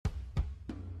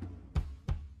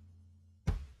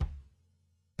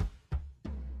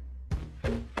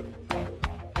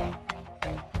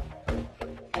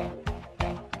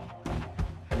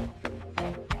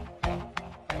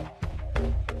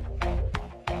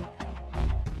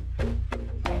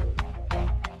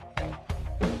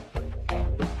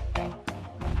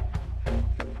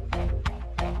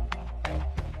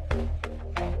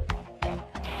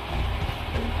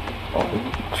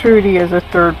Trudy as a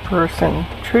third person.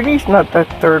 Trudy's not the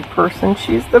third person,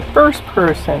 she's the first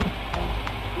person.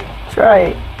 That's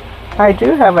right. I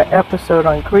do have an episode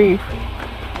on grief,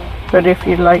 but if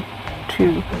you'd like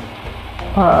to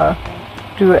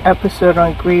do an episode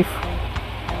on grief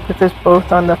with us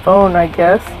both on the phone, I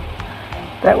guess,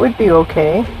 that would be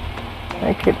okay.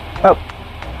 I could up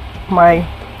my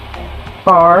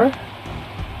bar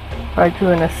by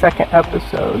doing a second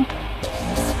episode.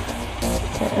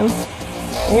 And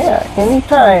yeah,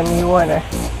 anytime you want to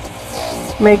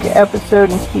make an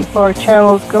episode and keep our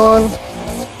channels going,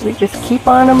 we just keep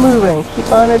on a moving,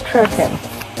 keep on a trucking.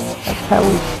 That's how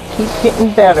we keep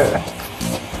getting better.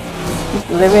 Keep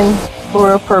living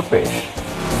for a purpose.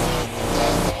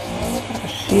 I'll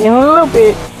see you in a little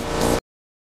bit.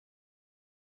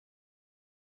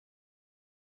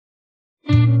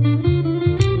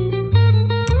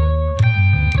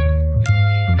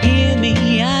 Hear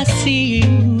me, I see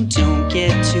you. Don't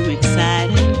get too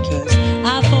excited, 'cause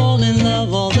I fall in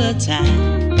love all the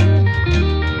time.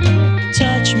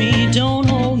 Touch me, don't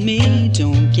hold me,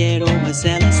 don't get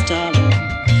overzealous, darling.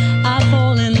 I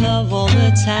fall in love all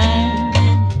the time.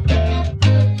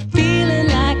 Feeling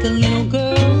like a little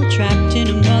girl trapped in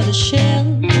a mother's shell,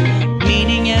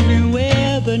 meaning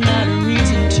everywhere but not a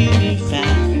reason to be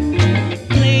found.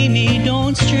 Play me,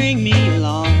 don't string me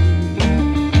along.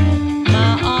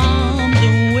 My arms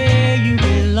are where you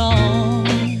belong.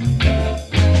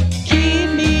 Keep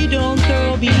me, don't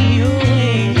throw me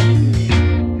away.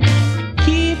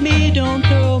 Keep me, don't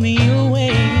throw me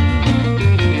away.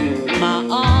 My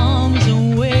arms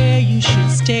are where you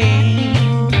should stay.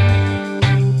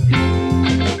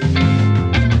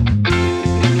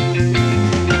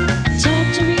 Talk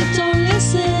to me, don't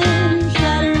listen.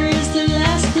 Flattery is the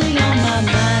last thing on my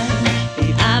mind.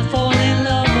 Babe, I fall in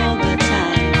love all the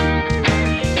time.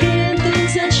 Hearing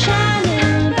things that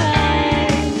shining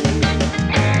bright.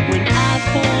 When I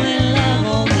fall in love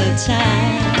all the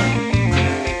time.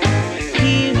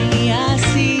 Hear me, I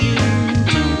see you.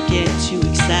 Don't get too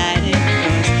excited,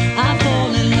 'cause I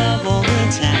fall in love all the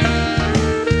time.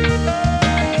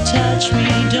 Touch me,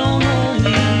 don't hold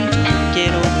me, don't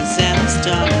get overzealous,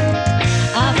 darling.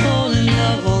 I fall in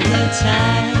love all the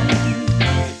time.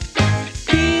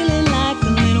 Feeling like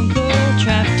a little girl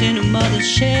trapped in a mother's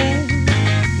shell,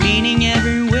 meaning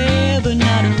everywhere but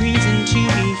not a reason to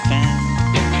be found.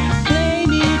 Play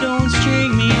me, don't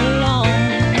string me along.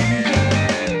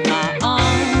 My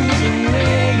arms are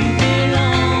where you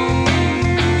belong.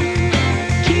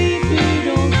 Keep me,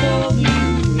 don't throw me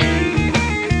away.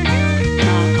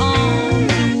 My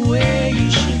arms are where you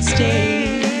should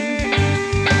stay.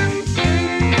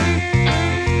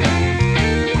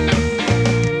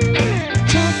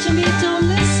 Talk to me, don't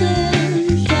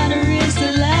listen. Flattery is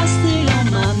the last thing on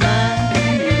my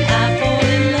mind. I fall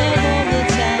in love all the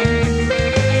time.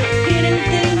 Hidden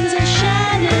things are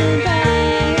shining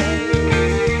bright.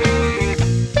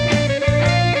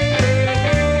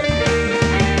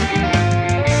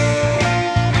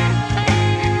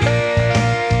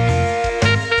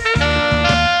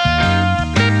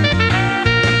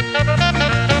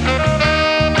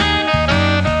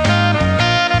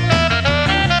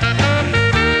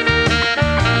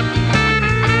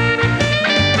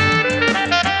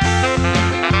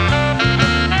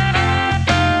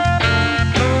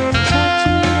 Talk to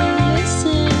me, don't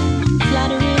listen.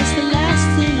 Flattery is the last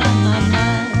thing on my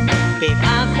mind. Babe,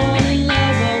 I fall in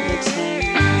love all the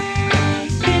time.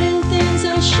 Hidden things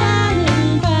are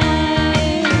shining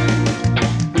bright.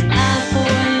 I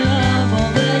fall in love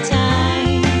all the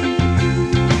time.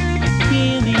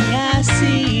 Hear me, I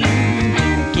see you.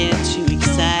 Don't get too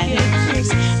excited,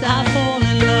 'cause I fall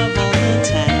in love all the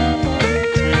time.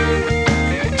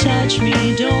 Touch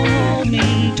me, don't hold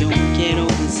me, don't get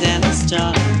overzealous,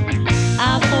 darling.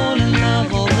 I fall in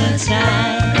love all the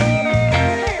time.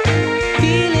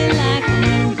 Feeling like a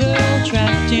little girl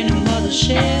trapped in a mother's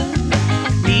shell,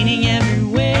 meaning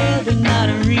everywhere but not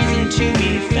a reason to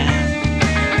be found.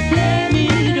 Play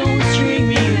me, don't string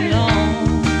me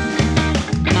along.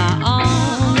 My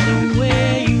arms are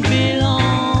where you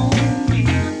belong.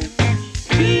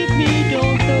 Keep me,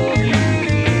 don't throw me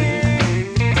away.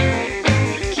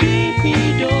 Keep me,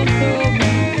 don't throw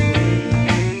me away.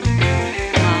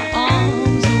 My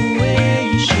arms are where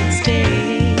you should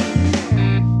stay.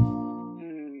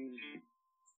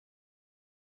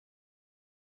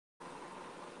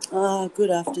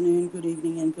 Good afternoon, good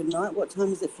evening, and good night. What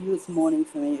time is it for you? It's morning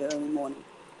for me, early morning.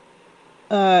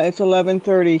 It's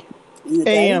 11:30 In the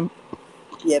day? a.m.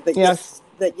 Yeah, but Yes.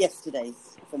 but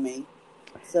yesterday's for me.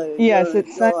 So Yes, you're,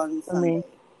 it's you're Sunday on for me. Sunday.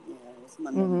 Yeah, it's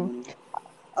Monday hmm. morning.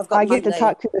 I've got I get to Monday.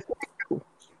 talk to the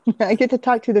I get to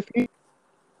talk to the future. I get to talk to the future. It's Sunday. Say that again? I get to talk to the future.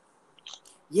 Oh,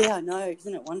 Yeah, I know.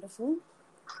 Isn't it wonderful?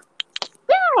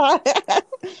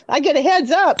 I get a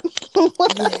heads up.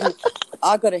 Yeah.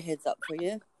 I got a heads up for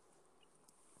you.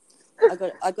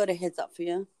 I got a heads up for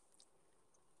you.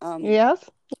 Yes.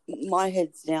 My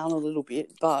head's down a little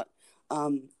bit, but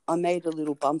I made a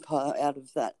little bumper out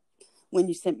of that when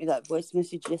you sent me that voice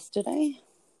message yesterday.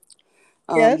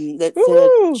 Yes. That said,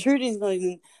 Woohoo!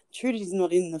 Trudy's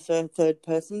not in the third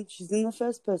person. She's in the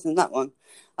first person. That one.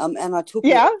 And I took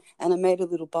Yeah. it and I made a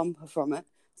little bumper from it.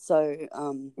 So it's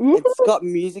Woohoo. got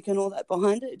music and all that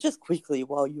behind it. Just quickly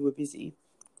while you were busy.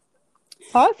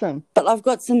 Awesome. But I've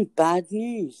got some bad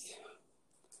news.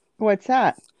 What's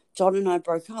that? John and I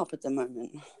broke up at the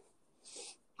moment.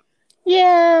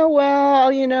 Yeah,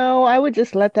 well, I would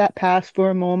just let that pass for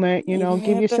a moment, give Yeah,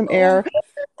 you but some air.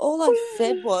 all I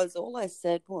said was,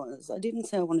 I didn't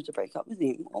say I wanted to break up with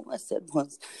him. All I said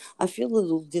was, I feel a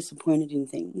little disappointed in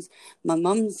things. My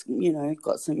mum's,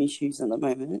 got some issues at the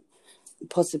moment,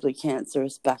 possibly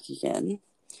cancerous back again.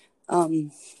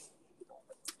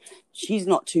 She's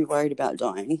not too worried about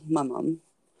dying, my mum.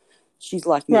 She's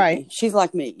like me. Right. She's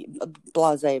like me,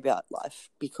 blasé about life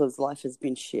because life has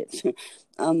been shit.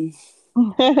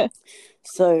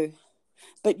 So,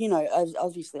 but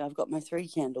obviously I've got my 3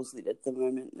 candles lit at the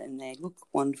moment and they look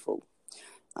wonderful.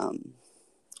 I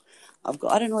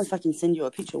don't know if I can send you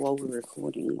a picture while we're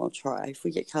recording. I'll try. If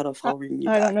we get cut off, I'll ring you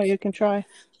I back. don't know. You can try.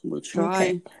 We'll try.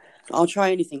 Okay. I'll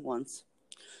try anything once.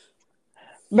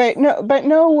 But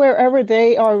no, wherever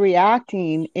they are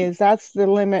reacting that's the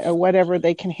limit of whatever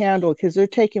they can handle because they're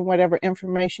taking whatever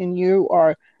information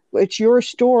it's your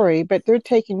story, but they're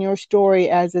taking your story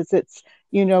as it's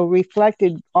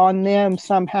reflected on them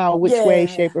somehow, which way,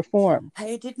 shape, or form.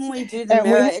 Hey, didn't we do the And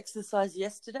mirror exercise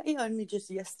yesterday? Only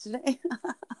just yesterday.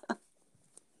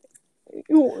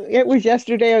 it was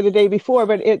yesterday or the day before,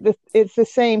 but it's the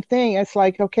same thing. It's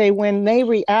like, okay, when they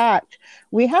react,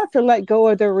 we have to let go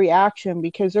of their reaction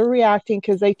because they're reacting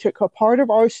because they took a part of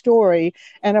our story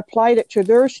and applied it to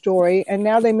their story, and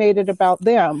now they made it about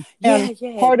them. And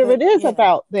part of it is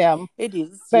about them. It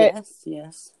is, but,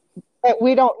 yes. But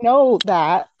we don't know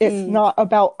that it's not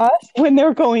about us when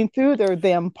they're going through their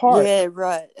them part. Yeah,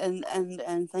 right.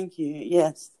 And thank you.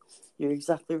 Yes, you're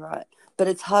exactly right. But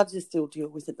it's hard to still deal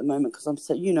with at the moment because I'm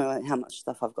so, how much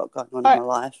stuff I've got going on in my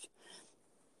life.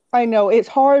 I know it's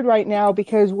hard right now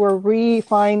because we're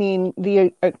refining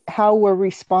how we're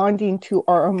responding to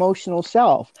our emotional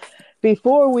self.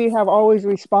 Before, we have always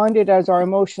responded as our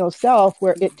emotional self,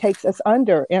 where it takes us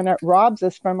under and it robs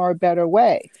us from our better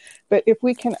way. But if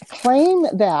we can claim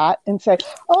that and say,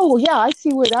 oh, yeah, I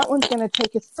see where that one's going to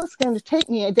take us. It's going to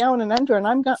take me down and under, and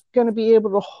I'm not going to be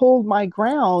able to hold my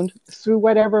ground through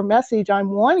whatever message I'm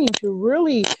wanting to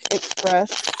really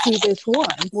express to this one.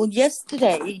 Well,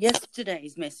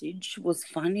 yesterday's message was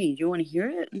funny. Do you want to hear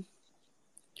it?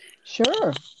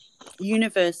 Sure.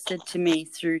 Universe said to me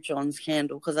through John's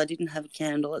candle, because I didn't have a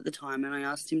candle at the time, and I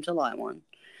asked him to light one.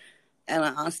 And I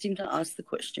asked him to ask the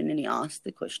question, and he asked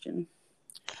the question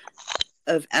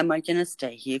of, am I going to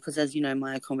stay here? Because as you know,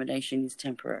 my accommodation is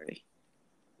temporary.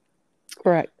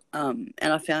 Correct. And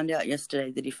I found out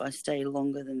yesterday that if I stay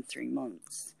longer than 3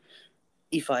 months,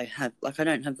 if I have, I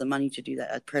don't have the money to do that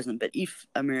at present, but if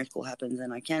a miracle happens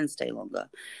and I can stay longer,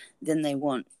 then they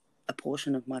want a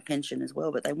portion of my pension as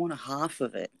well, but they want a half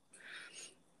of it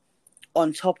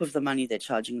on top of the money they're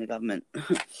charging the government.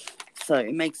 So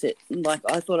it makes it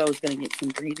I thought I was going to get some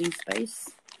breathing space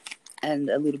and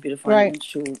a little bit of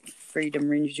financial freedom,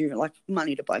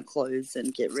 money to buy clothes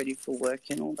and get ready for work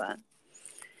and all that.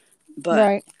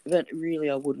 But really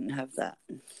I wouldn't have that.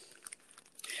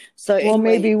 So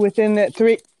maybe within that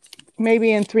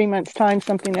maybe in 3 months' time,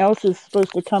 something else is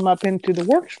supposed to come up into the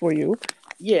works for you.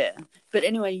 Yeah. But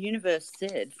anyway, universe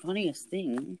said, funniest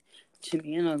thing to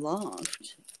me, and I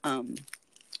laughed,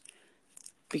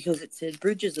 because it said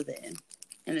bridges are there,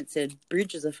 and it said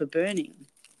bridges are for burning,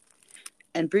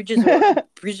 and bridges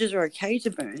are okay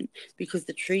to burn because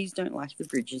the trees don't like the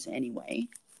bridges anyway,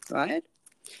 right?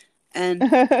 And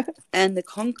and the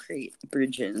concrete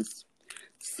bridges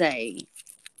say,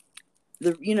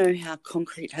 how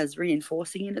concrete has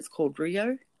reinforcing in it? It's called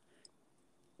Rio.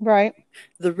 Right.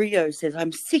 The Rio says,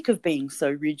 I'm sick of being so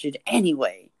rigid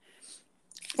anyway.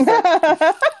 So,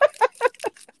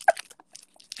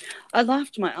 I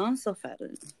laughed my ass off at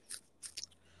it.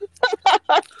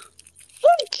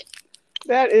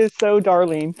 That is so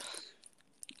darling.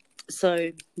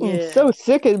 So, yeah. I'm so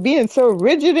sick of being so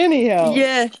rigid anyhow.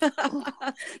 Yeah.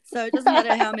 So it doesn't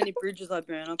matter how many bridges I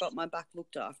burn. I got my back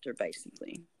looked after,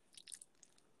 basically.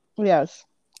 Yes.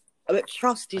 But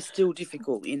trust is still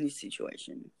difficult in this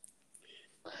situation.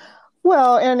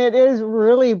 Well, and it is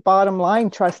really bottom line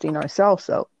trusting ourselves,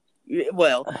 though.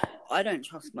 Well, I don't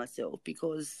trust myself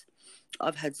because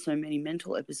I've had so many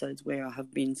mental episodes where I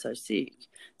have been so sick.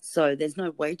 So there's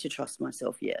no way to trust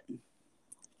myself yet.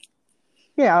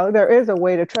 Yeah, there is a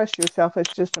way to trust yourself.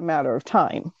 It's just a matter of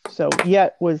time. So,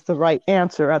 yet was the right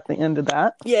answer at the end of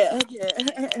that. Yeah.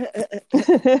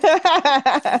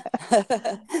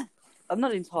 I'm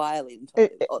not entirely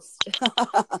lost.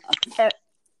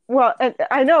 Well, and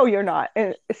I know you're not.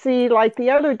 And see, like the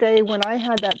other day when I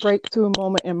had that breakthrough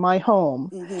moment in my home,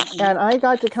 and I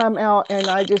got to come out and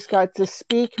I just got to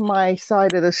speak my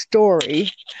side of the story,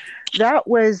 that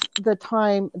was the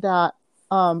time that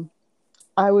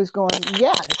I was going,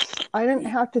 yes, I didn't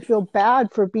have to feel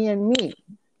bad for being me.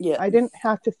 Yeah. I didn't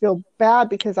have to feel bad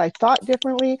because I thought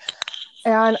differently.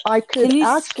 And I could Can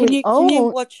actually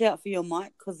you watch out for your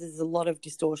mic? Because there's a lot of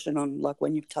distortion on, like,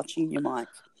 when you're touching your mic.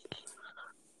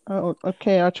 Oh,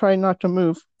 okay. I'll try not to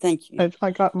move. Thank you.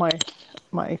 I got my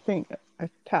thing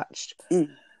attached.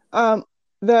 Mm.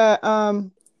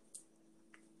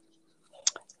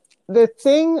 The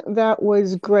thing that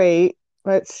was great.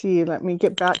 Let's see. Let me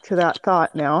get back to that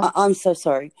thought now. I'm so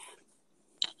sorry.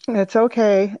 It's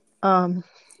okay. Darn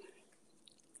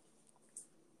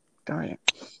it.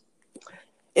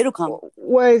 It'll come.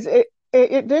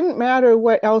 It didn't matter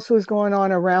what else was going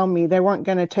on around me. They weren't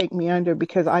going to take me under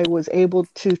because I was able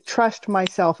to trust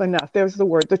myself enough. There's the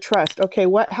word, the trust. Okay,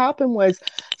 what happened was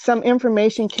some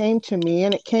information came to me,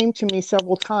 and it came to me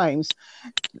several times,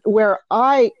 where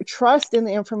I trust in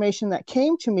the information that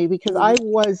came to me because I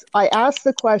asked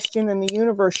the question and the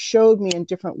universe showed me in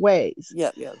different ways.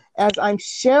 Yeah. As I'm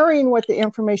sharing what the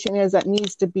information is that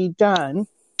needs to be done,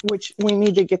 which we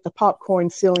need to get the popcorn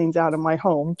ceilings out of my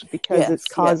home because it's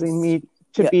causing me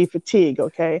to be fatigued,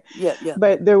 okay? Yeah.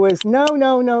 But there was no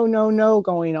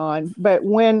going on. But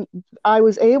when I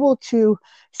was able to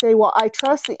say, well, I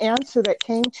trust the answer that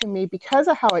came to me because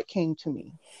of how it came to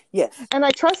me. Yes. And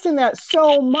I trust in that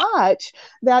so much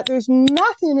that there's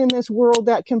nothing in this world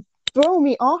that can throw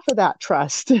me off of that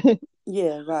trust.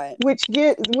 Yeah, right. Which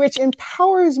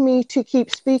empowers me to keep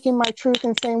speaking my truth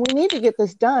and saying we need to get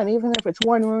this done, even if it's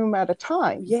one room at a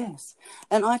time. Yes.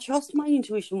 And I trust my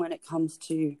intuition when it comes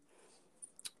to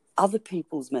other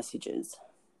people's messages.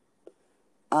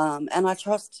 And I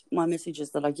trust my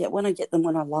messages that I get when I get them,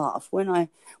 when I laugh, when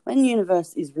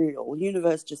universe is real.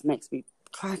 Universe just makes me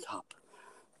crack up,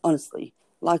 honestly.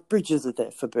 Like, bridges are there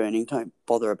for burning. Don't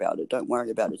bother about it. Don't worry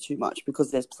about it too much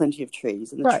because there's plenty of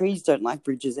trees. And the trees don't like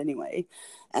bridges anyway.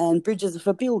 And bridges are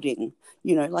for building,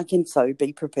 and so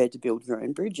be prepared to build your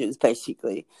own bridges,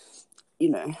 basically,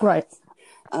 Right.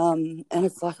 And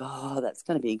it's like, that's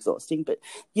going to be exhausting. But,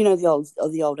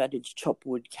 the old adage, chop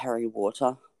wood, carry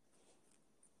water.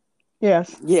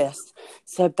 Yes. Yes.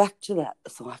 So back to that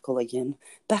cycle again.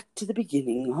 Back to the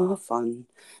beginning. Oh, fun.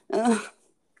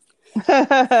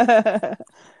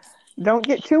 Don't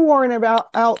get too worried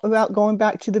about going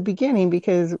back to the beginning,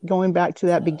 because going back to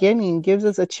that beginning gives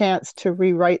us a chance to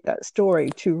rewrite that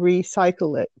story, to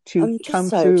recycle it, to I'm just come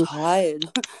so through.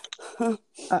 Tired.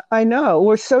 I know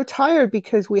we're so tired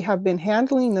because we have been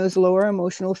handling those lower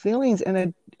emotional feelings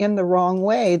in the wrong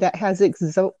way that has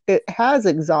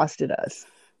exhausted us.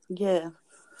 Yeah.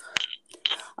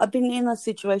 I've been in a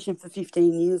situation for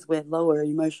 15 years where lower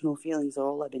emotional feelings are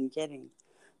all I've been getting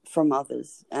from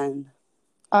others, and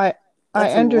I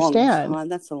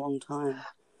understand. That's a long time.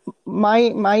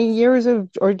 My years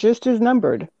are just as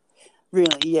numbered.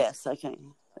 Really? Yes. Okay.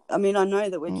 I mean, I know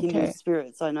that we're kindred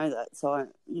spirits. I know that, so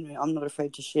I'm not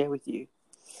afraid to share with you.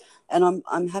 And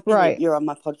I'm happy that you're on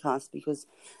my podcast, because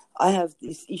I have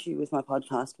this issue with my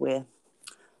podcast where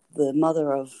the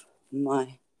mother of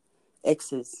my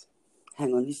exes,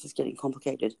 hang on, this is getting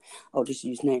complicated. I'll just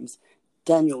use names.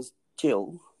 Daniel's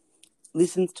Jill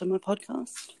listens to my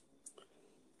podcast.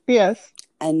 Yes.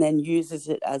 And then uses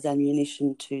it as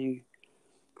ammunition to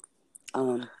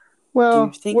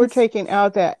well, we're taking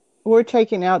out that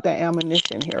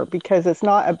ammunition here because it's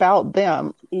not about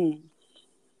them.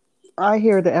 I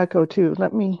hear the echo too.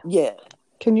 Let me. Yeah.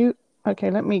 Can you?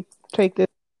 Okay, let me take this.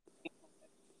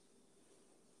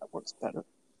 That works better.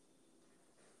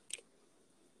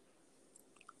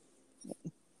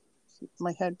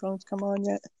 My headphones come on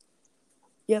yet?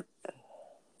 Yep.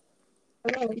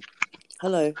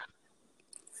 Hello.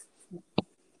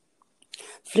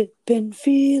 Flippin'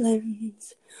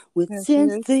 feelings with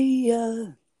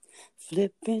Cynthia.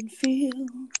 Flippin'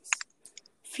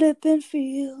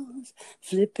 feels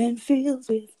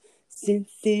with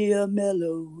Cynthia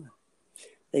Mello.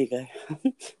 There you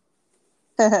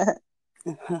go.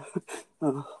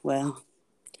 Oh, wow.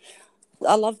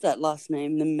 I love that last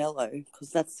name, the Mellow,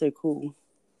 because that's so cool.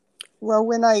 Well,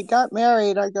 when I got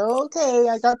married, I go, okay,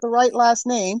 I got the right last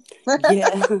name.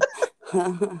 Yeah.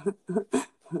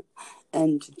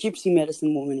 And Gypsy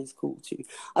Medicine Woman is cool too.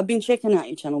 I've been checking out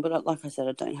your channel, but like I said,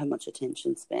 I don't have much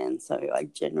attention span, so I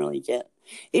generally get,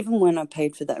 even when I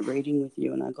paid for that reading with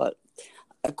you and I got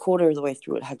a quarter of the way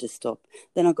through it, I had to stop.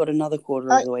 Then I got another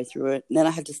quarter of the way through it, and then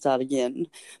I had to start again.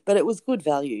 But it was good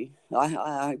value.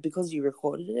 I because you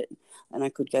recorded it, and I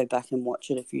could go back and watch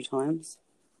it a few times.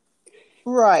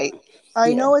 Right. I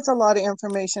Yeah. know it's a lot of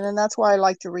information, and that's why I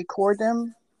like to record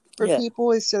them for Yeah.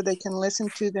 people, is so they can listen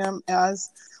to them as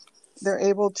they're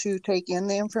able to take in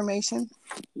the information.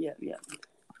 Yeah, yeah.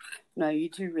 No, you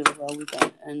do really well with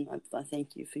that, and I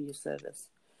thank you for your service.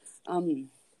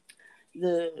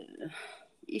 The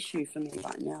issue for me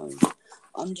right now is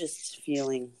I'm just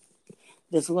feeling,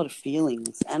 there's a lot of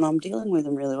feelings, and I'm dealing with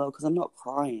them really well because I'm not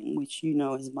crying, which you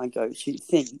know is my go-to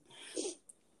thing.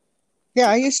 Yeah,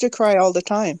 I used to cry all the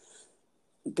time.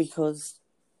 Because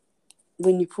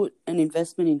when you put an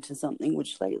investment into something,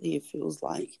 which lately it feels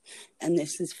like, and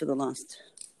this is for the last,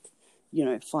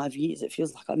 5 years, it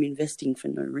feels like I'm investing for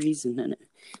no reason, and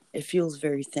it feels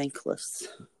very thankless.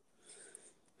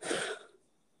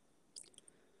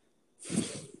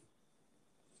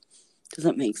 Does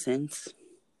that make sense?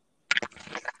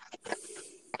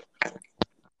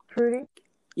 Trudy?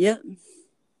 Yep.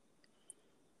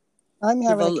 I'm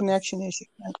having a connection issue.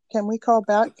 Can we call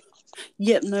back?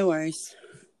 Yep, no worries.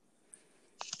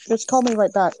 Just call me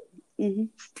right back. Mm-hmm.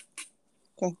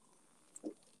 Okay.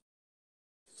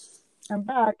 I'm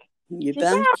back. You're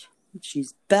back?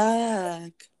 She's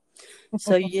back.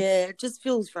 So, yeah, it just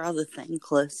feels rather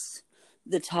thankless.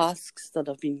 The tasks that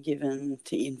I've been given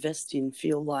to invest in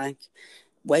feel like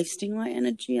wasting my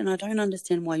energy, and I don't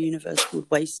understand why universe would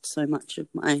waste so much of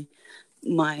my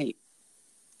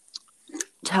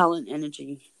talent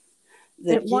energy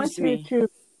that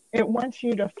It wants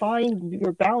you to find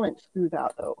your balance through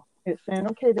that, though. It's saying,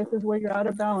 okay, this is where you're out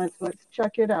of balance. Let's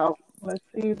check it out. Let's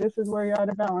see, this is where you're out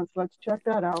of balance. Let's check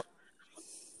that out.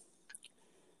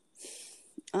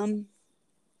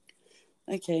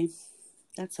 Okay.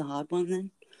 That's a hard one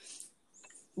then.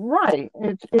 Right.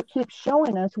 It keeps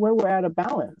showing us where we're out of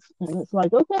balance. And it's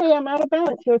like, okay, I'm out of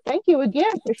balance here. Thank you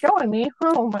again for showing me.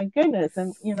 Oh my goodness.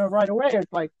 And right away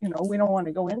it's like, we don't want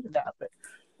to go into that, but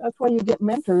that's why you get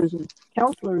mentors and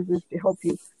counselors, is to help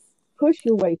you push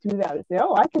your way through that and say,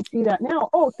 oh, I can see that now.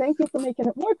 Oh, thank you for making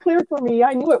it more clear for me.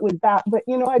 I knew it was that, but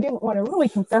I didn't want to really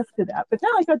confess to that. But now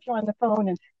I got you on the phone,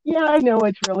 and yeah, I know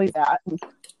it's really that.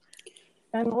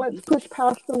 And let's push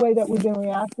past the way that we've been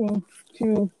reacting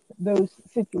to those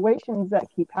situations that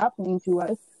keep happening to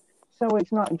us, so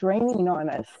it's not draining on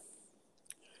us.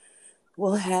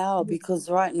 Well, how? Because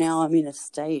right now I'm in a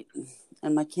state,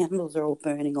 and my candles are all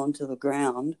burning onto the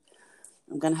ground.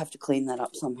 I'm going to have to clean that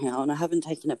up somehow, and I haven't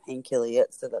taken a painkiller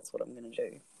yet, so that's what I'm going to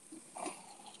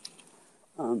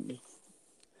do.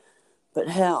 But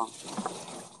how?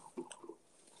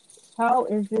 How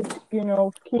is it,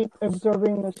 keep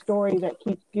observing the story that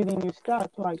keeps getting you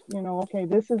stuck? Like, okay,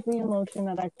 this is the emotion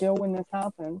that I feel when this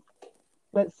happens.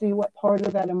 Let's see what part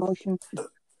of that emotion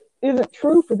isn't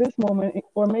true for this moment,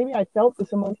 or maybe I felt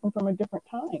this emotion from a different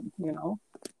time,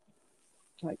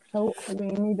 Like, so we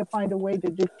need to find a way to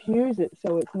diffuse it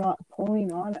so it's not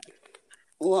pulling on us.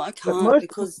 Well, I can't,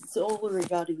 because it's all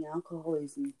regarding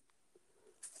alcoholism.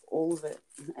 All of it.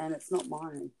 And it's not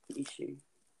my issue.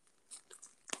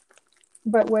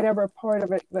 But whatever part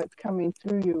of it that's coming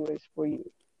through you is for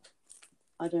you.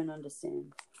 I don't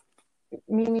understand.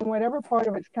 Meaning whatever part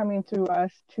of it's coming through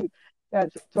us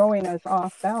that's throwing us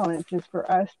off balance is for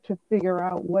us to figure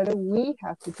out what do we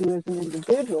have to do as an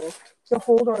individual to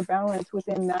hold our balance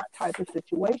within that type of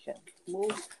situation. Well,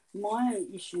 my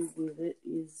issue with it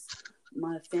is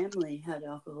my family had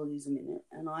alcoholism in it,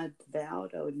 and I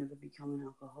vowed I would never become an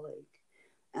alcoholic.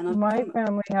 And my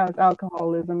family has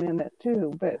alcoholism in it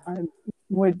too, but I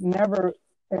would never.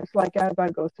 It's like as I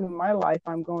go through my life,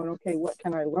 I'm going, okay, what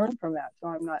can I learn from that? So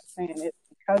I'm not saying it's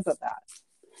because of that.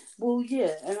 Well,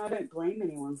 yeah, and I don't blame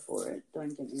anyone for it.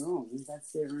 Don't get me wrong.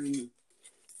 That's their own.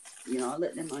 I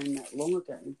let them own that long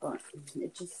ago, but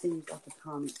it just seems like a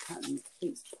karmic pattern that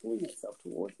keeps pulling itself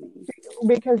towards me.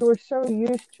 Because we're so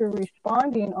used to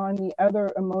responding on the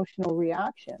other emotional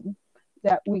reaction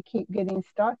that we keep getting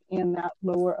stuck in that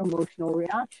lower emotional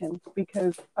reaction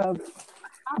because of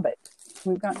habit.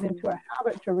 We've gotten into a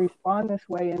habit to respond this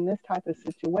way in this type of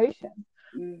situation.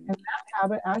 And that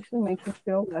habit actually makes us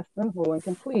feel less than whole and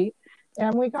complete.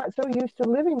 And we got so used to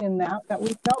living in that we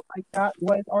felt like that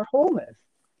was our wholeness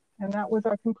and that was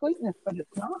our completeness, but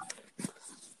it's not.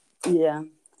 Yeah.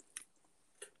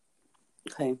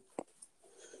 Okay.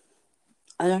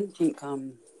 I don't think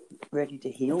I'm ready to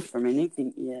heal from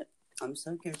anything yet. I'm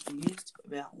so confused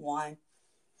about why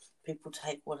people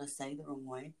take what I say the wrong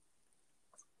way.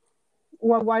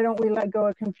 Well, why don't we let go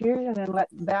of confusion and let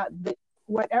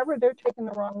whatever they're taking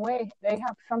the wrong way, they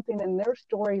have something in their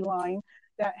storyline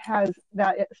that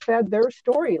it fed their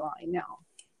storyline now.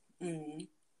 Mm.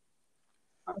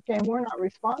 Okay, and we're not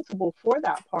responsible for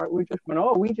that part. We're just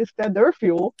going, we just fed their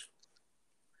fuel.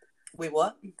 We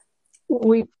what?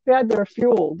 We fed their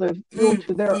fuel, the fuel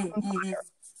to their own fire.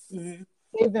 Mm-hmm.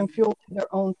 Gave them fuel to their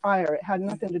own fire. It had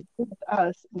nothing to do with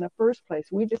us in the first place.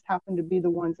 We just happened to be the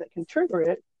ones that can trigger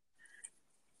it.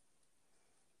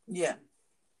 Yeah.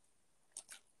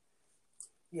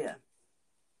 Yeah.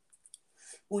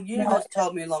 Well, universe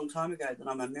told me a long time ago that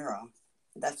I'm a mirror.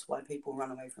 That's why people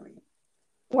run away from me.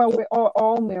 Well, we're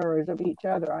all mirrors of each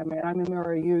other. I mean, I'm a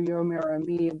mirror of you, you're a mirror of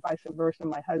me, and vice versa,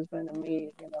 my husband and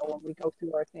me, when we go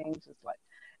through our things, it's like,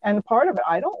 and part of it,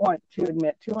 I don't want to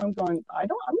admit to, I'm not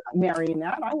marrying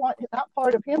that. I want that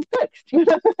part of him fixed,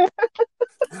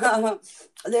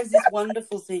 There's this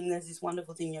wonderful thing,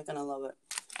 you're going to love it.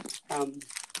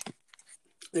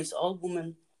 This old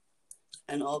woman,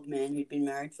 an old man who'd been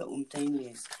married for 15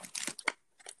 years,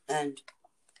 and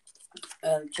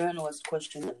a journalist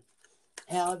questioned him,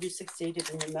 how have you succeeded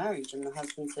in your marriage? And the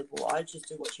husband said, well, I just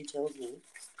do what she tells me.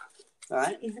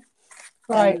 Right?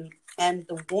 Right. And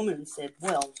the woman said,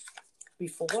 well,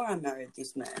 before I married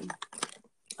this man,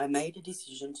 I made a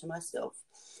decision to myself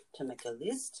to make a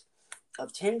list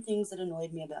of 10 things that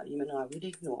annoyed me about him, and I would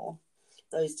ignore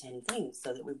those 10 things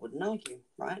so that we wouldn't argue,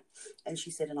 right? And she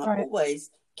said, and I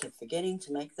always kept forgetting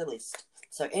to make the list.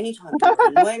 So anytime he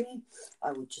would annoy me,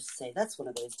 I would just say, that's one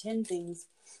of those 10 things.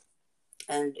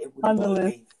 And it would annoy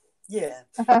me. Yeah.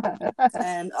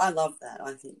 And I love that,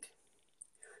 I think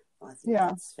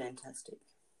that's fantastic.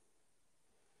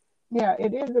 Yeah,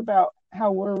 it is about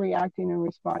how we're reacting and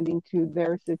responding to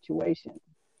their situation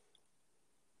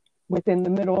within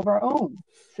the middle of our own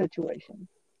situation.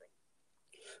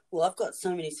 Well, I've got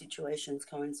so many situations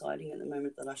coinciding at the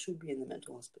moment that I should be in the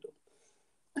mental hospital.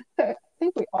 I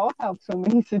think we all have so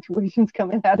many situations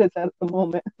coming at us at the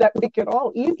moment that we could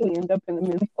all easily end up in the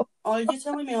mental. Oh, you're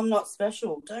telling me I'm not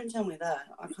special? Don't tell me that.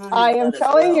 I can't. I am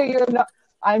telling you, you're not.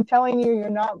 I'm telling you, you're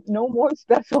not. No more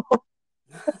special.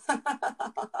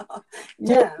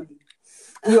 Damn.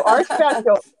 You are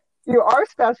special. You are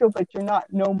special, but you're not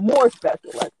no more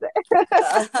special, let's say.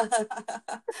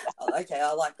 Okay,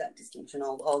 I like that distinction.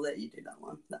 I'll let you do that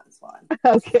one. That's fine.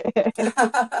 Okay.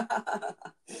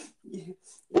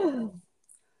 Yeah.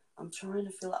 I'm trying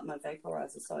to fill up my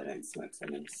vaporizer so I don't smoke so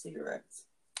many cigarettes.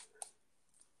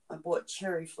 I bought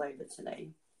cherry flavor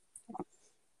today.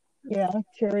 Yeah,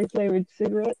 cherry flavored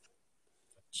cigarettes.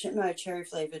 No, cherry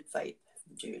flavored vape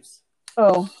juice.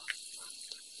 Oh.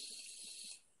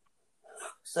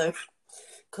 So,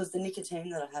 because the nicotine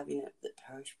that I have in it, that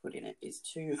Parrish put in it, is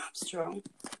too strong.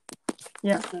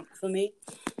 Yeah. For me.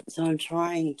 So I'm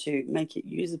trying to make it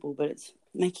usable, but it's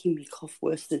making me cough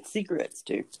worse than cigarettes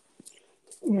do.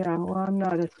 Yeah, well, I'm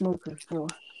not a smoker, so.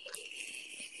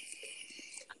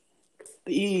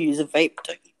 But you use a vape,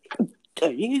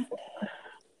 don't you?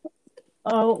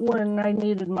 Oh, when I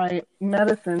needed my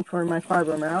medicine for my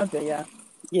fibromyalgia, yeah.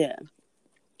 Yeah.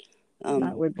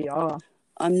 That would be off.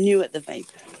 I'm new at the vape,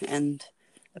 and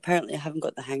apparently I haven't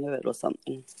got the hang of it or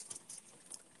something.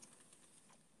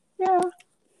 Yeah,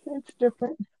 it's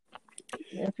different.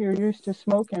 If you're used to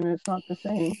smoking, it's not the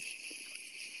same.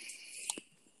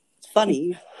 It's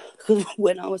funny, because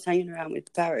when I was hanging around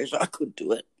with Parrish, I could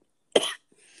do it.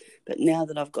 But now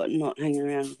that I've got not hanging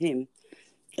around with him,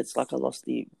 it's like I lost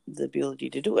the ability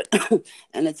to do it.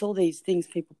 And it's all these things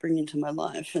people bring into my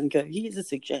life and go, here's a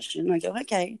suggestion. I go,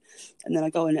 okay. And then I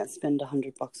go and spend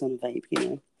 $100 on a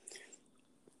vape,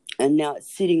 And now it's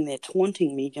sitting there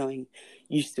taunting me, going,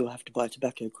 you still have to buy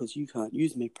tobacco because you can't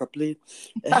use me properly.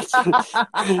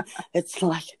 It's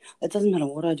like, it doesn't matter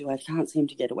what I do. I can't seem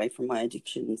to get away from my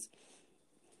addictions.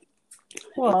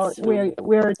 Well,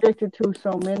 we're addicted to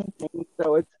so many things.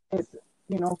 So it's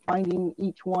finding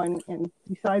each one and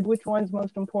decide which one's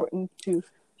most important to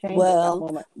change at that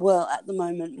moment. Well, at the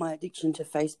moment, my addiction to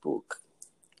Facebook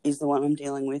is the one I'm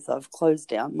dealing with. I've closed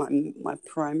down my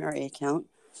primary account.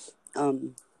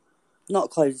 Not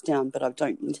closed down, but I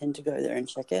don't intend to go there and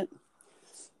check it.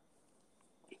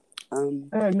 And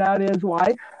that is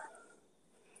why?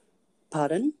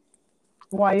 Pardon?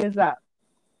 Why is that?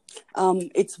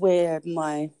 It's where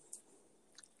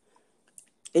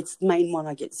it's the main one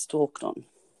I get stalked on.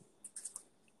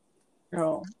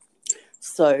 Oh.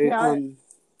 So,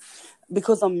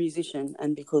 because I'm a musician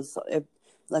and because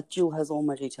like Jill has all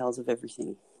my details of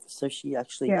everything, so she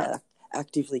actually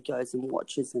actively goes and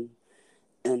watches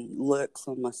and lurks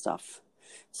on my stuff.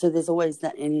 So there's always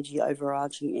that energy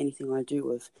overarching anything I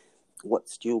do of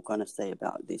what's Jill going to say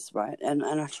about this, right? And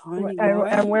I try and ignore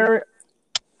it. And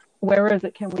where is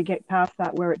it? Can we get past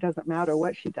that where it doesn't matter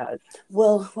what she does?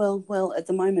 Well, at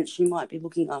the moment she might be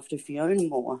looking after Fiona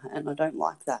more, and I don't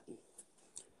like that.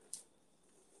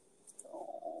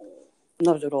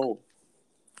 Not at all.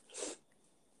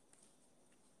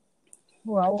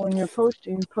 Well, when you're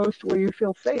posting, post where you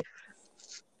feel safe.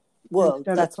 Well,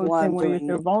 that's why I'm where doing you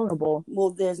feel vulnerable. Well,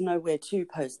 there's nowhere to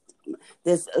post.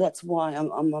 That's why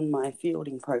I'm on my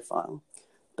fielding profile,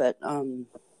 but I've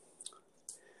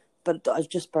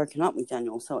just broken up with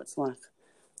Daniel, so it's like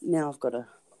now I've got to.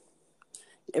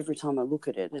 Every time I look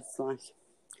at it, it's like,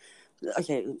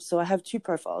 okay, so I have two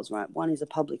profiles, right? One is a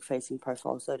public-facing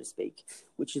profile, so to speak,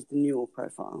 which is the Newell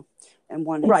profile, and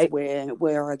one is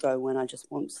where I go when I just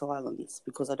want silence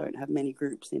because I don't have many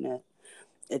groups in it.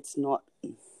 It's not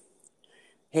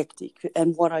hectic,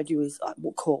 and what I do is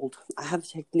I have a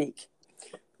technique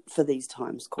for these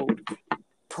times called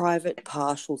private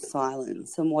partial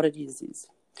silence, and what it is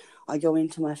I go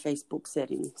into my Facebook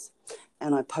settings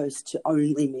and I post to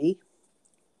only me.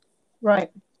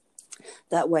 Right.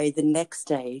 That way, the next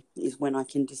day is when I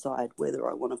can decide whether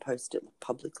I want to post it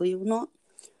publicly or not.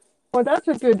 Well, that's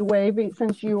a good way,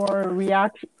 since you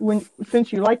are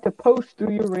since you like to post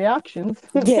through your reactions.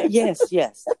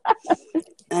 Yes.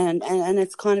 And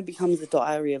it's kind of becomes a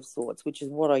diary of sorts, which is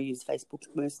what I use Facebook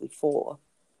mostly for.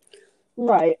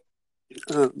 Right.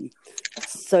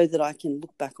 So that I can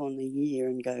look back on the year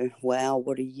and go, wow,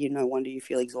 what a year, no wonder you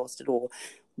feel exhausted, or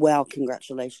wow,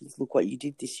 congratulations, look what you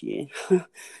did this year.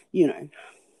 You know.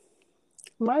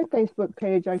 My Facebook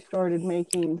page I started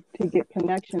making to get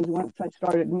connections once I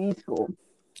started Me School.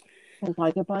 It's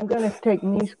like, if I'm going to take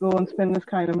Me School and spend this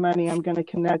kind of money, I'm going to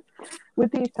connect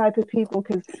with these type of people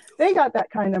because they got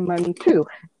that kind of money too.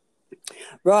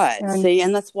 Right.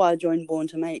 And that's why I joined Born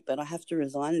to Mate, but I have to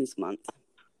resign this month.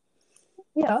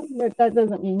 Yeah, but that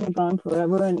doesn't mean you're gone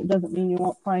forever, and it doesn't mean you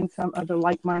won't find some other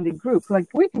like-minded group. Like,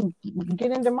 we can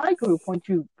get into my group once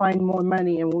you find more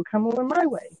money, and we'll come over my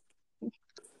way.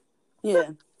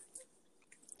 Yeah.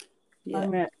 I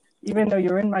mean, even though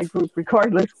you're in my group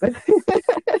regardless, but...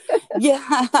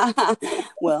 Yeah.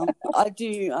 Well, I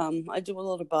do a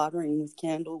lot of bartering with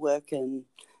candle work and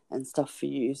stuff for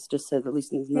you, just so the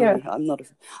listeners know. Yeah. I'm not a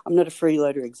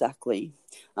freeloader exactly.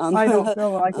 I don't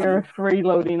feel like you're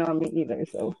freeloading on me either,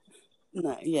 so.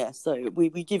 No, yeah. So we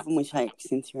give and we take,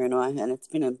 Cynthia and I, and it's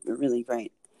been a really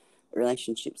great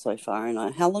relationship so far.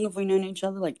 And how long have we known each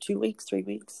other? Like 2 weeks, 3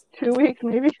 weeks? 2 weeks,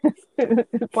 maybe.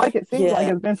 It's like it seems like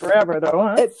it's been forever, though,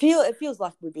 huh? It feels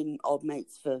like we've been old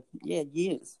mates for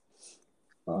years.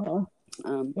 Uh-huh.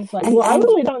 It's like, I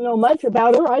really don't know much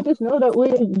about her. I just know that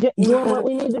we're doing what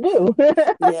we need to do.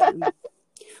 Yeah.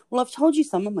 Well, I've told you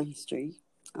some of my history.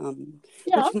 My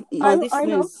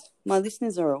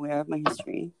listeners are aware of my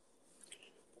history.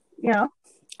 Yeah.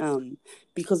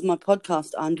 Because my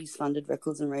podcast, Undies Funded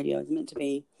Records and Radio, is meant to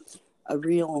be a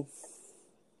real...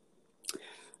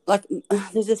 Like,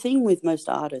 there's a thing with most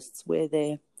artists where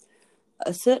they're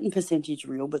a certain percentage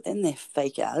real, but then they're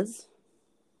fake as.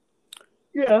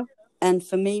 Yeah. And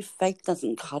for me, fake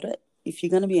doesn't cut it. If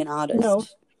you're going to be an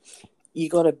artist, you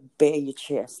got to bare your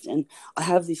chest. And I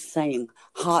have this saying,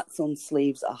 hearts on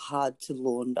sleeves are hard to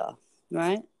launder,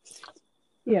 right?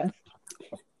 Yes.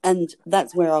 And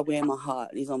that's where I wear my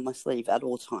heart, is on my sleeve at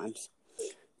all times.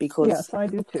 Because yes, I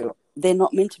do too. They're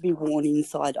not meant to be worn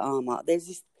inside armor. There's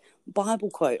this Bible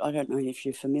quote, I don't know if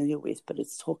you're familiar with, but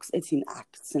it's in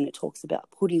Acts, and it talks about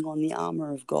putting on the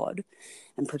armor of God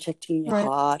and protecting your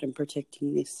heart and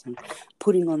protecting this and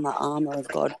putting on the armor of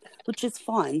God, which is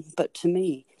fine. But to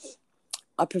me,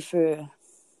 I prefer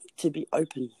to be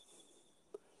open.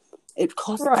 It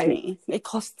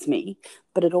costs me,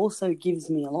 but it also gives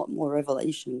me a lot more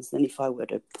revelations than if I were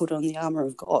to put on the armor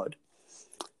of God.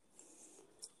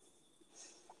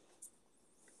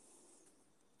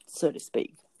 So to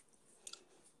speak.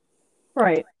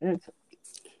 Right. I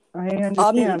understand.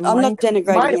 I'm not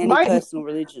denigrating any personal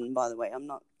religion, by the way. I'm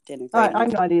not denigrating. I'm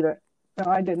not either.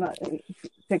 No, I did not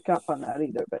pick up on that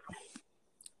either, but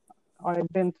I've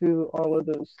been through all of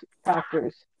those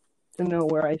factors to know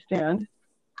where I stand.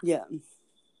 Yeah.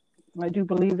 I do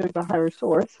believe there's a higher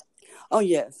source. Oh,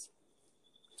 yes.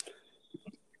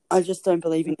 I just don't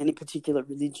believe in any particular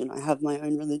religion. I have my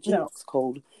own religion. No. It's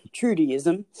called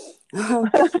Trudeism.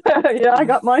 Yeah, I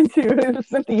got mine too. It was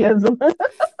Cynthiaism.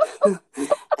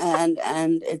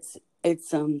 and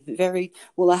It's very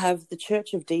well. I have the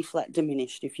Church of D flat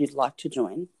diminished. If you'd like to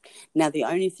join, now the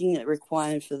only thing that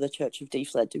required for the Church of D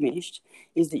flat diminished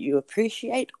is that you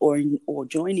appreciate or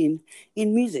join in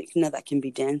music. Now that can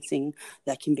be dancing,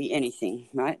 that can be anything,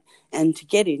 right? And to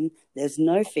get in, there's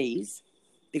no fees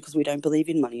because we don't believe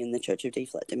in money in the Church of D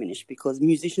flat diminished because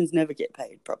musicians never get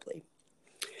paid properly.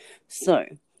 So,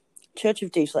 Church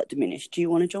of D flat diminished. Do you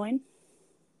want to join?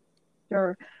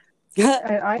 Sure.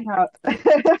 I have.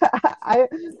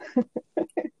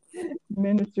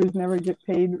 Ministers never get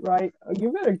paid, right?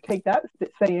 You better take that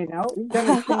saying out. You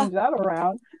better change that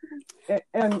around.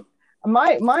 And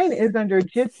mine is under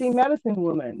Gypsy Medicine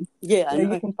Woman. Yeah, I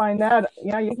know. You can find that.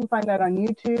 Yeah, you can find that on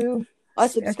YouTube. I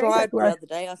subscribed the other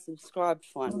day. I subscribed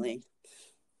finally.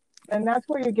 And that's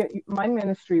where you get my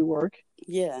ministry work.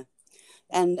 Yeah,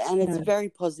 and it's very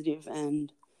positive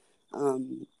and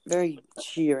very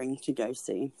cheering to go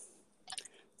see.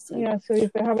 So, yeah, so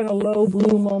if you're having a low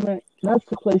blue moment, that's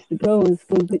the place to go. Is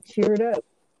go get cheered up.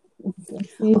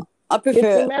 I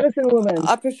prefer Medicine Woman.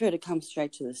 I prefer to come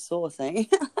straight to the source, eh?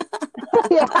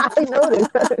 Yeah, I noticed.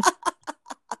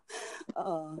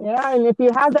 Yeah, and if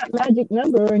you have that magic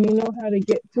number and you know how to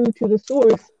get through to the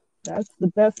source, that's the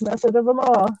best method of them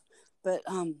all. But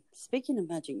speaking of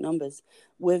magic numbers,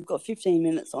 we've got 15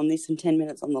 minutes on this and 10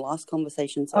 minutes on the last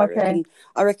conversation. So okay.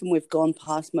 I reckon we've gone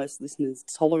past most listeners'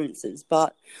 tolerances.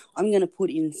 But I'm going to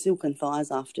put in Silken Thighs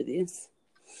after this.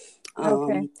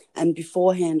 Okay. And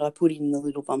beforehand, I put in the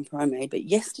little bumper I made. But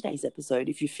yesterday's episode,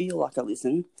 if you feel like a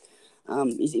listen,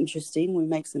 is interesting. We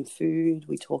make some food.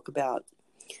 We talk about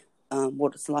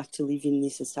what it's like to live in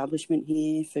this establishment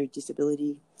here for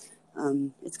disability.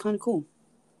 It's kind of cool.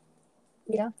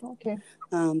 Yeah, okay.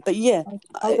 But yeah,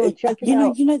 I'll go check it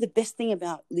out. You know the best thing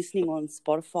about listening on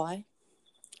Spotify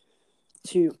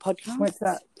to podcasts? What's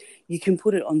that? You can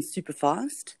put it on super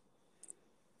fast.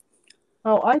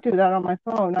 Oh, I do that on my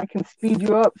phone. I can speed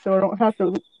you up so I don't have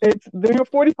to. Your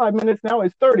 45 minutes now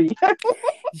is 30.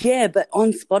 Yeah, but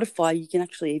on Spotify you can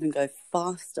actually even go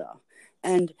faster.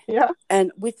 And yeah,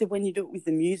 and when you do it with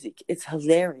the music, it's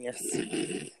hilarious.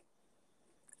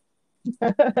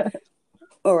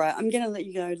 All right, I'm going to let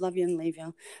you go. Love you and leave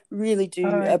you. Really do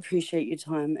appreciate your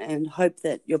time and hope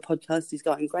that your podcast is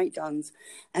going great guns.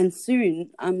 And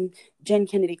soon, Jen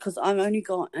Kennedy, because I've only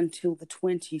got until the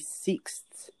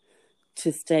 26th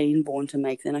to stay in Born to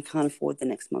Make, then I can't afford the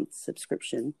next month's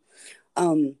subscription.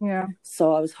 Yeah.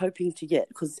 So I was hoping to get,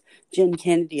 because Jen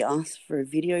Kennedy asked for a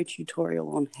video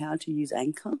tutorial on how to use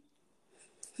Anchor.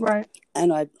 Right.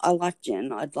 And I like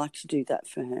Jen. I'd like to do that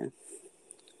for her.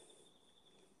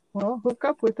 Well, hook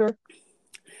up with her.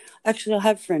 Actually, I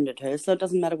have friended her, so it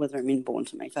doesn't matter whether I'm in Born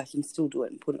to Make. I can still do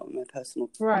it and put it on my personal.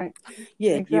 Right.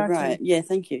 Yeah, exactly. You're right. Yeah,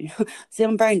 thank you. See,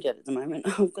 I'm brain dead at the moment.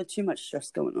 I've got too much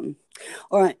stress going on.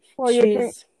 All right. Well,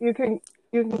 cheers. You can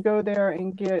go there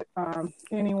and get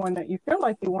anyone that you feel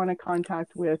like you want to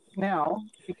contact with now,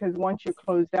 because once you're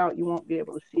closed out, you won't be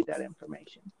able to see that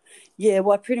information. Yeah,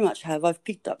 well, I pretty much have. I've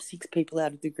picked up 6 people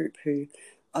out of the group who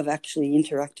I've actually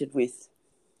interacted with.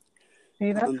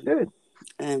 Hey, that's good.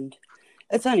 And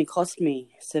it's only cost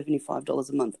me $75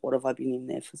 a month. What have I been in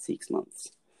there for 6 months?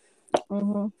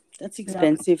 Mm-hmm. That's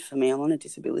expensive for me. I'm on a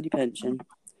disability pension.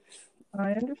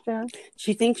 I understand.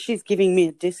 She thinks she's giving me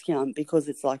a discount because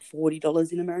it's like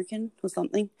 $40 in American or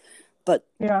something. But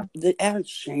yeah, our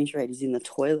exchange rate is in the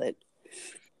toilet.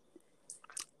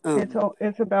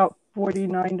 It's about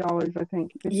 $49, I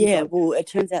think. Yeah, well, it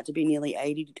turns out to be nearly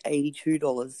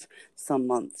 $82 some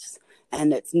months.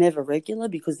 And it's never regular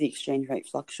because the exchange rate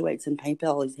fluctuates, and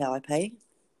PayPal is how I pay.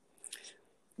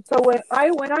 So when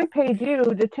I paid you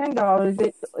the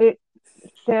 $10, it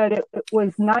said it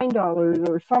was $9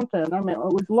 or something. I mean,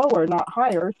 it was lower, not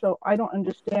higher. So I don't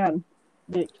understand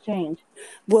the exchange.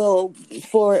 Well,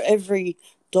 for every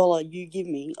dollar you give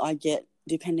me, I get,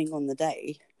 depending on the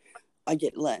day, I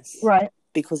get less. Right.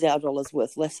 Because our dollar's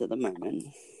worth less at the moment.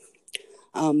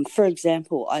 For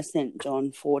example, I sent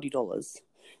John $40.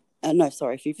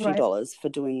 $50 right. for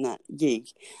doing that gig,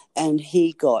 and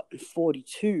he got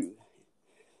 42,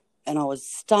 and I was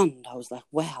stunned. I was like,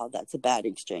 wow, that's a bad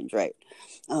exchange rate.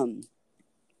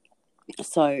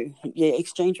 So yeah,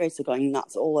 exchange rates are going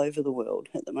nuts all over the world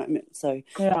at the moment, so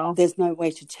there's no way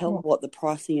to tell what the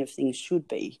pricing of things should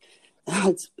be.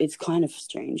 It's kind of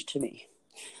strange to me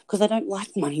because I don't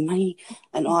like money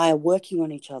and I are working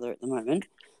on each other at the moment.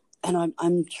 And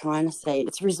I'm trying to say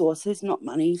it's resources, not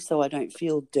money, so I don't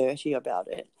feel dirty about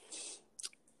it.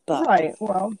 But right,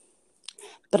 well,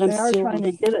 but I'm still trying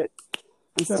to get it.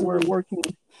 We're working.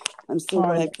 I'm still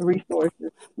on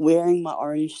resources. Wearing my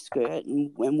orange skirt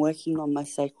and working on my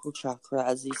sacral chakra,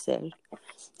 as he said.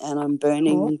 and I'm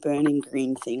Cool. burning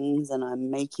green things, and I'm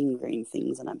making green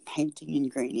things, and I'm painting in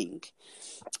green ink.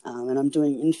 And I'm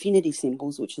doing infinity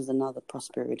symbols, which is another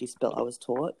prosperity spell I was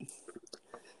taught.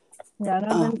 Yeah, and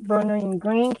I've been burning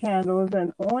green candles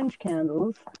and orange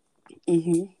candles,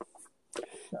 Mm-hmm.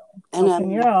 so And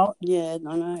helping you out. yeah,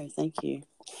 no, thank you.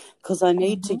 Because I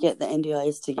need to get the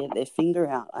NDIS to get their finger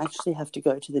out. I actually have to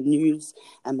go to the news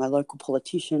and my local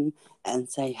politician and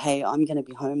say, hey, I'm going to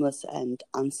be homeless and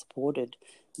unsupported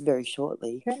very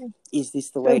shortly. Okay. Is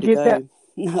this the So way to go?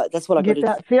 No, that's what I got get to.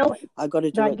 that feeling. I got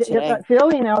to do it Get today. that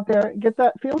feeling out there. Get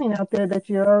that feeling out there that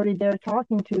you're already there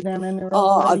talking to them and they're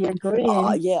already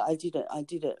agreeing. Yeah, I did it.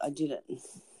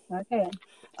 Okay.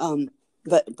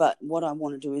 But what I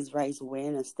want to do is raise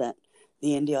awareness that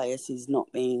the NDIS is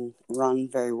not being run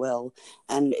very well,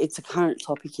 and it's a current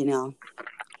topic in our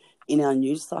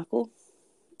news cycle.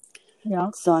 Yeah.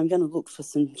 So I'm going to look for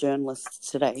some journalists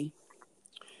today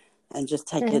and just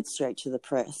take Okay. it straight to the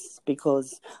press,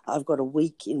 because I've got a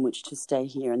week in which to stay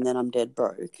here and then I'm dead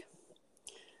broke.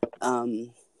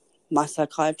 My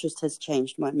psychiatrist has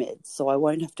changed my meds, so I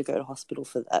won't have to go to hospital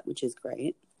for that, which is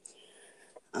great.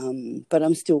 But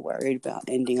I'm still worried about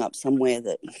ending up somewhere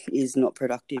that is not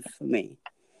productive for me.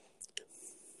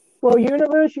 Well,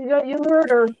 universe, you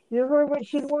heard her. You heard what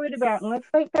she's worried about, and let's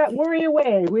take that worry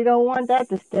away. We don't want that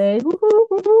to stay.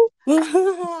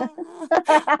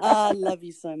 I love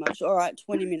you so much. All right,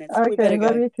 20 minutes. We Okay, better go.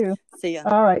 love you too. See ya.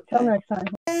 All right, till Bye. next time.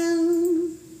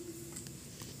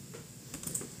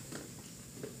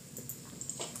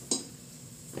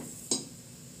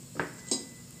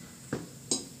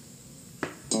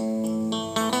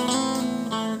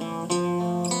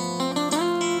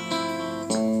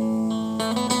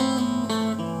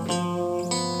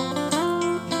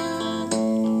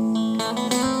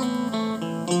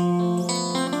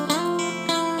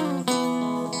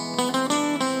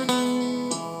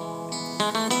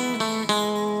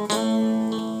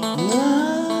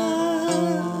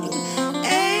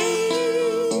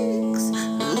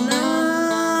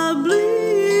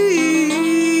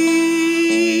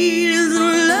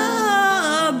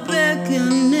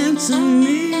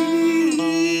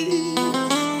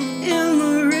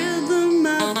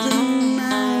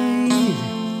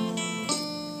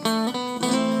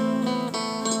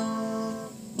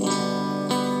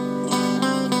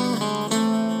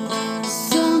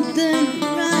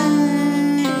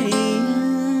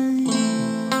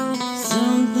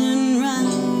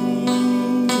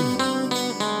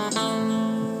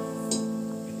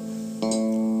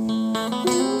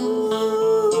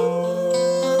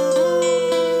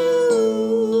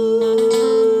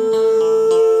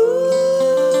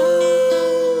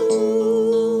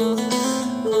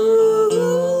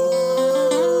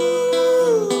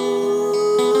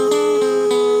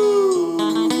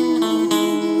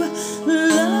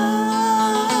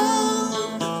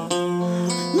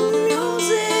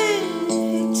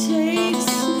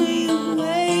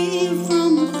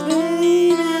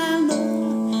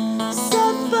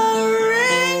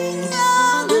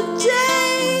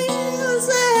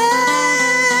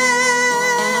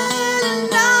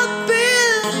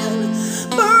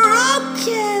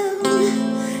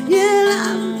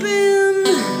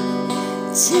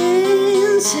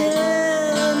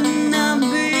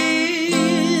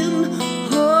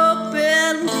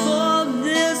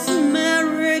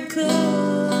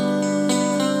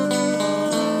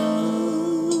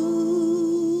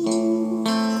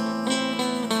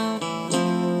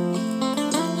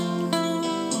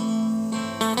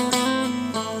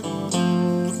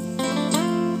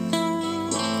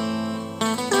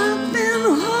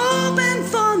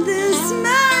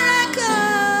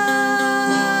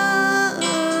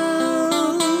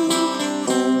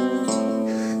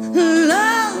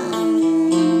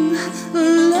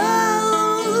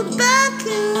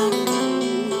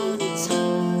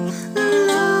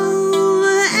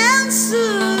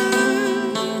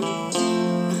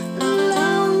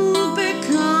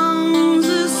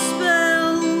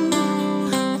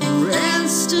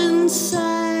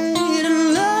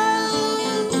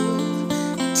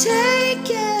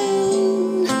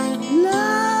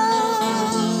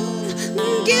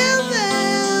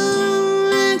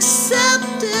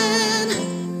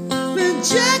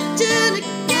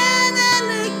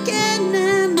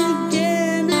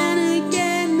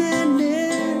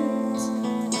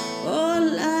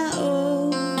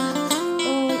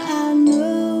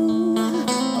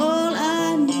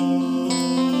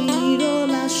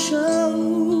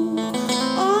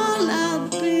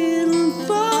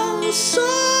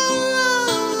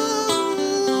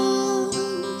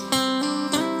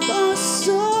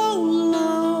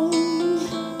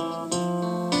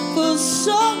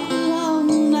 So